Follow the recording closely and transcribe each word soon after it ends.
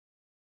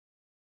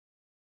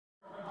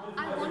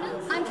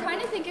I'm trying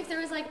to think if there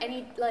was like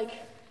any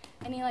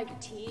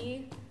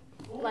tea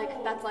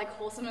that's like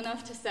wholesome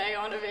enough to say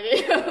on a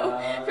video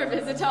for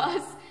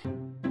Visitas.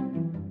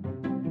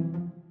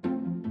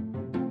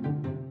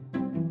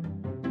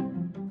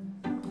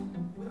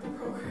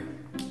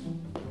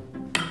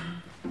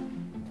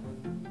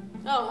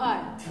 Oh,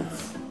 hi.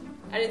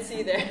 I didn't see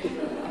you there.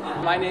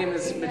 My name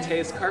is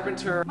Mateus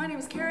Carpenter. My name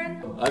is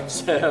Karen. I'm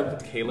Sam.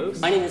 Kalos.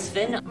 My name is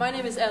Finn. My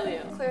name is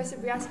Elio. Clarissa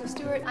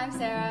Briasco-Stewart. I'm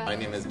Sarah. My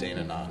name is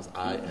Dana Nas.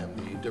 I am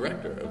the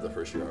director of the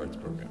first year arts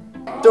program.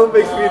 Don't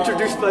make me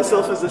introduce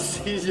myself as a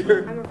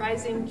senior. I'm a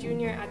rising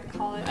junior at the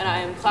college. And I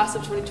am class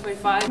of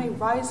 2025. I'm a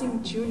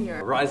rising junior.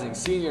 A rising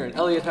senior in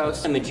Elliott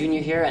House. I'm a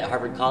junior here at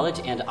Harvard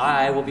College, and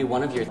I will be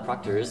one of your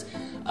proctors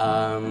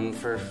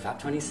for FAP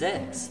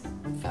 26.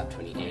 FAP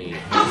 28.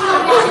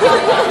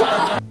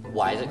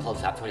 Why is it called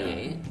FAP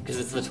 28? Because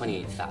it's the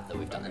 28th FAP that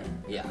we've done.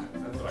 Yeah.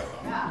 That's what I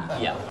thought.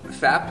 Yeah.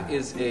 FAP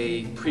is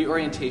a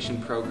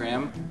pre-orientation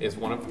program. Is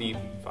one of the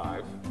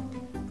 5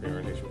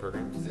 pre-orientation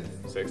programs?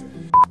 6.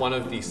 One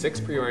of the 6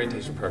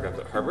 pre-orientation programs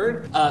at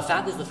Harvard.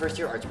 FAP is the first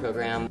year arts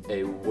program.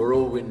 A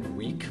whirlwind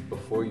week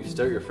before you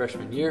start your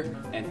freshman year.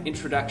 An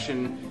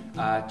introduction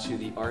to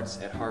the arts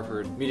at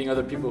Harvard. Meeting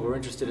other people who are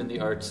interested in the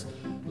arts.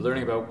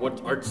 Learning about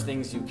what arts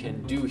things you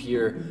can do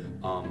here.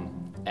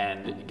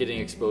 And getting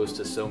exposed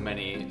to so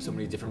many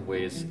different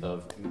ways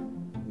of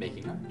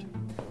making art.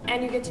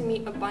 And you get to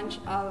meet a bunch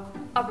of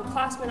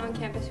upperclassmen on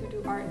campus who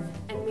do art,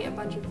 and meet a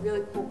bunch of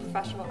really cool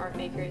professional art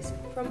makers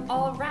from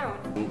all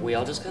around. We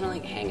all just kind of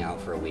like hang out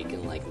for a week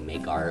and like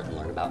make art and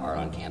learn about art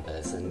on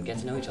campus and get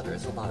to know each other.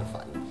 It's a lot of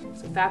fun.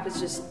 So FAP is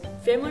just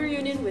family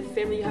reunion with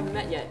family you haven't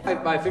met yet.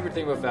 My favorite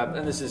thing about FAP,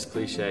 and this is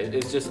cliche,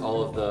 is just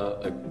all of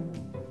the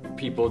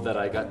people that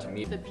I got to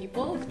meet. The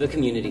people? The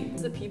community.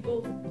 The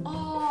people?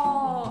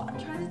 Oh, I'm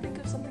trying to think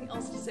of something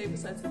else to say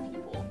besides the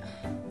people.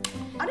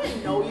 I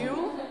didn't know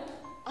you.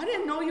 I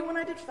didn't know you when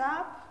I did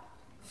FAP.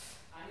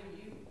 I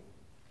knew you.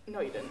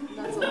 No, you didn't.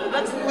 That's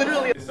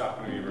literally. Is FAP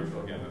going to be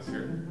virtual again this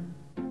year?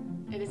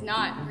 It is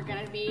not. We're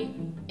gonna be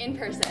in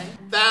person.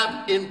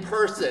 FAP in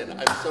person.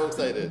 I'm so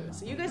excited.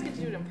 So you guys get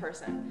to do it in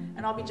person,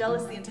 and I'll be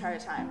jealous the entire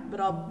time,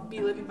 but I'll be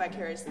living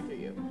vicariously through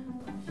you.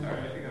 Alright,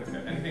 I think that's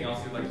good. Anything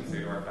else you'd like to say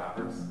to our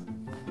FAPers?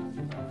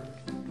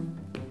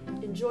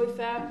 Enjoy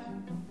FAP.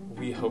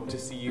 We hope to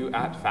see you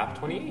at FAP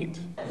 28.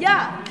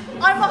 Yeah,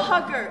 I'm a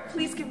hugger.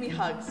 Please give me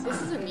hugs. This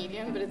is a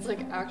medium, but it's like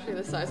actually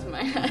the size of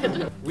my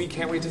head. We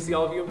can't wait to see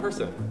all of you in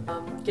person.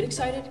 Get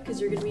excited because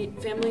you're going to meet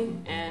family,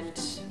 and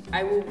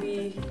I will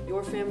be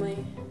your family,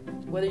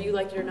 whether you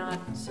like it or not.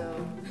 So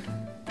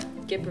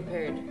get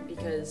prepared,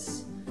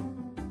 because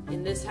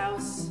in this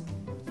house,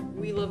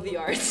 we love the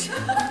arts.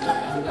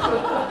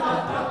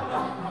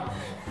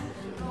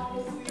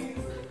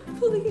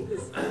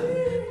 Please.